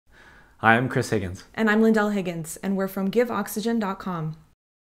Hi, I'm Chris Higgins. And I'm Lindell Higgins, and we're from giveoxygen.com.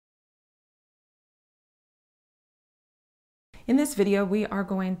 In this video, we are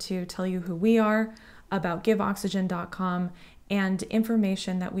going to tell you who we are, about giveoxygen.com, and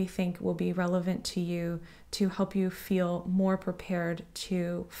information that we think will be relevant to you to help you feel more prepared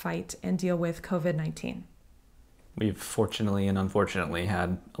to fight and deal with COVID-19. We've fortunately and unfortunately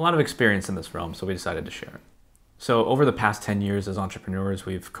had a lot of experience in this realm, so we decided to share it. So over the past 10 years as entrepreneurs,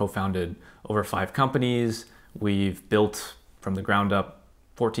 we've co-founded over 5 companies. We've built from the ground up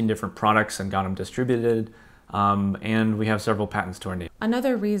 14 different products and got them distributed. And we have several patents to our name.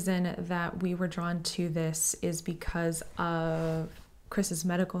 Another reason that we were drawn to this is because of Chris's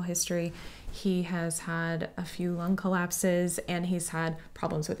medical history. He has had a few lung collapses, and he's had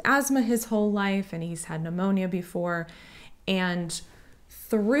problems with asthma his whole life, and he's had pneumonia before. And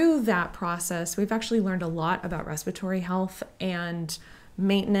through that process, we've actually learned a lot about respiratory health and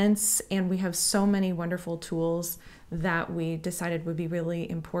maintenance, and we have so many wonderful tools that we decided would be really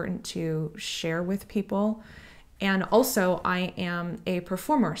important to share with people. And also, I am a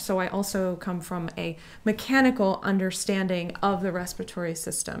performer, so I also come from a mechanical understanding of the respiratory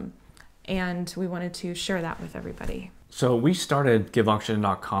system, and we wanted to share that with everybody. So we started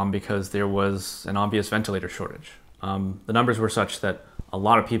giveoxygen.com because there was an obvious ventilator shortage. The numbers were such that a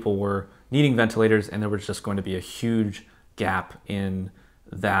lot of people were needing ventilators, and there was just going to be a huge gap in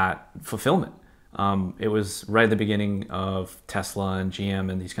that fulfillment. It was right at the beginning of Tesla and GM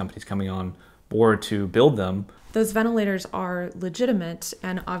and these companies coming on board to build them. Those ventilators are legitimate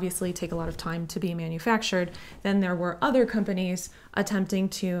and obviously take a lot of time to be manufactured. Then there were other companies attempting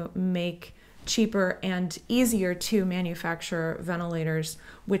to make cheaper and easier to manufacture ventilators,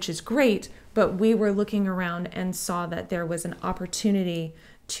 which is great, but we were looking around and saw that there was an opportunity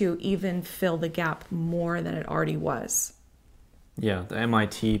to even fill the gap more than it already was. Yeah, the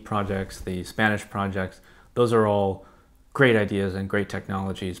MIT projects, the Spanish projects, those are all great ideas and great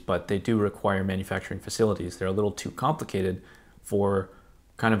technologies, but they do require manufacturing facilities. They're a little too complicated for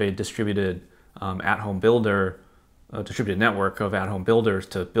kind of a distributed at-home builder, a distributed network of at-home builders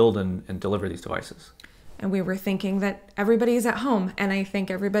to build and deliver these devices. And we were thinking that everybody is at home, and I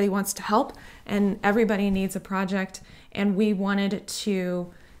think everybody wants to help, and everybody needs a project, and we wanted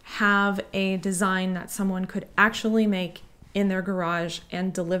to have a design that someone could actually make in their garage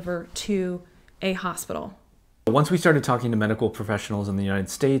and deliver to a hospital. Once we started talking to medical professionals in the United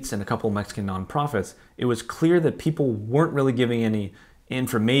States and a couple of Mexican nonprofits, it was clear that people weren't really giving any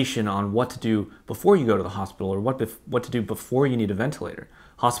information on what to do before you go to the hospital or what to do before you need a ventilator.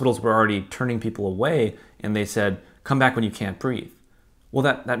 Hospitals were already turning people away, and they said, come back when you can't breathe. Well,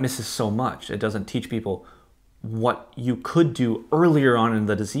 that misses so much. It doesn't teach people what you could do earlier on in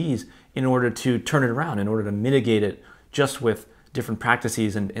the disease in order to turn it around, in order to mitigate it just with different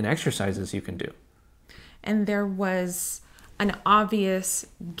practices and exercises you can do. And there was an obvious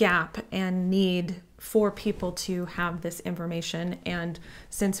gap and need for people to have this information. And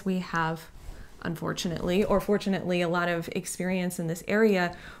since we have, unfortunately or fortunately, a lot of experience in this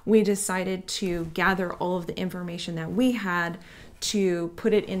area, we decided to gather all of the information that we had to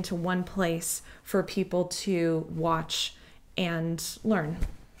put it into one place for people to watch and learn.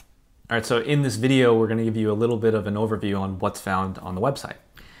 All right, so in this video, we're going to give you a little bit of an overview on what's found on the website.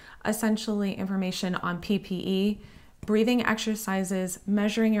 Essentially information on PPE, breathing exercises,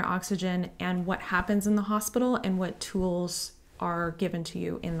 measuring your oxygen, and what happens in the hospital and what tools are given to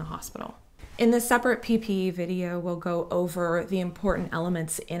you in the hospital. In the separate PPE video, we'll go over the important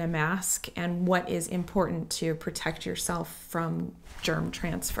elements in a mask and what is important to protect yourself from germ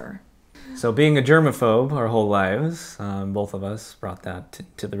transfer. So being a germaphobe our whole lives, both of us brought that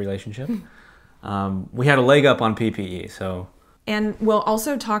to the relationship. We had a leg up on PPE, so. And we'll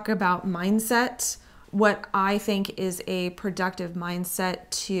also talk about mindset, what I think is a productive mindset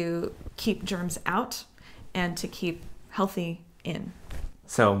to keep germs out and to keep healthy in.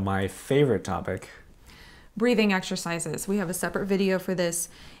 So my favorite topic. Breathing exercises. We have a separate video for this,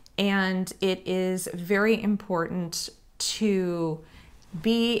 and it is very important to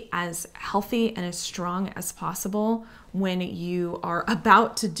be as healthy and as strong as possible when you are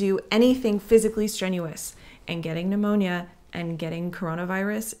about to do anything physically strenuous. And getting pneumonia and getting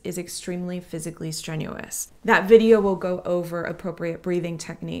coronavirus is extremely physically strenuous. That video will go over appropriate breathing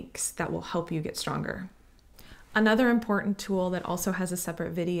techniques that will help you get stronger. Another important tool that also has a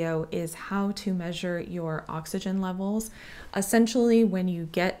separate video is how to measure your oxygen levels. Essentially, when you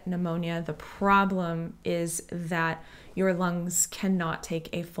get pneumonia, the problem is that your lungs cannot take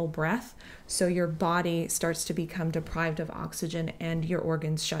a full breath, so your body starts to become deprived of oxygen and your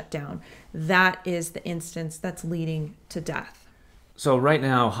organs shut down. That is the instance that's leading to death. So right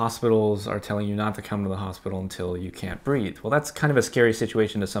now, hospitals are telling you not to come to the hospital until you can't breathe. Well, that's kind of a scary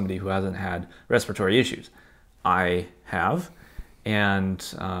situation to somebody who hasn't had respiratory issues. I have, and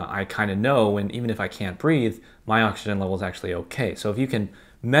I kind of know when, even if I can't breathe, my oxygen level is actually okay. So if you can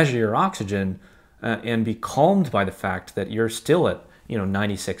measure your oxygen and be calmed by the fact that you're still at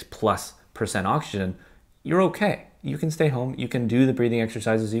 96+% oxygen, you're okay. You can stay home, you can do the breathing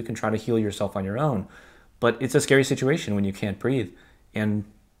exercises, you can try to heal yourself on your own. But it's a scary situation when you can't breathe, and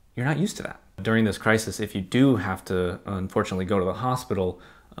you're not used to that. During this crisis, if you do have to, unfortunately, go to the hospital,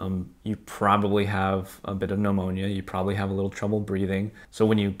 you probably have a bit of pneumonia, you probably have a little trouble breathing. So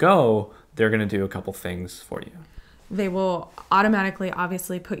when you go, they're going to do a couple things for you. They will automatically,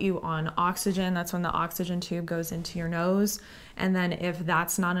 obviously, put you on oxygen. That's when the oxygen tube goes into your nose. And then if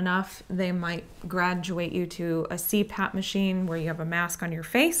that's not enough, they might graduate you to a CPAP machine where you have a mask on your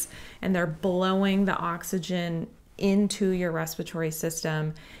face and they're blowing the oxygen into your respiratory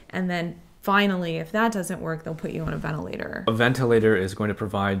system. And then finally, if that doesn't work, they'll put you on a ventilator. A ventilator is going to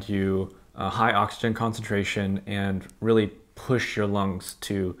provide you a high oxygen concentration and really push your lungs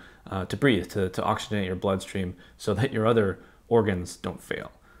to breathe, to oxygenate your bloodstream so that your other organs don't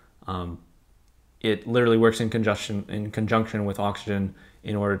fail. It literally works in conjunction with oxygen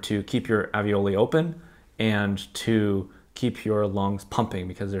in order to keep your alveoli open and to keep your lungs pumping,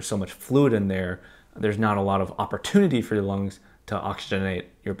 because there's so much fluid in there. There's not a lot of opportunity for your lungs to oxygenate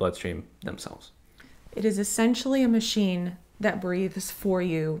your bloodstream themselves. It is essentially a machine that breathes for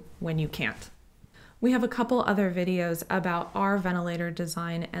you when you can't. We have a couple other videos about our ventilator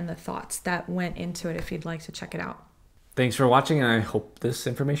design and the thoughts that went into it if you'd like to check it out. Thanks for watching, and I hope this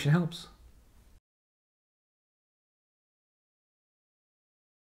information helps.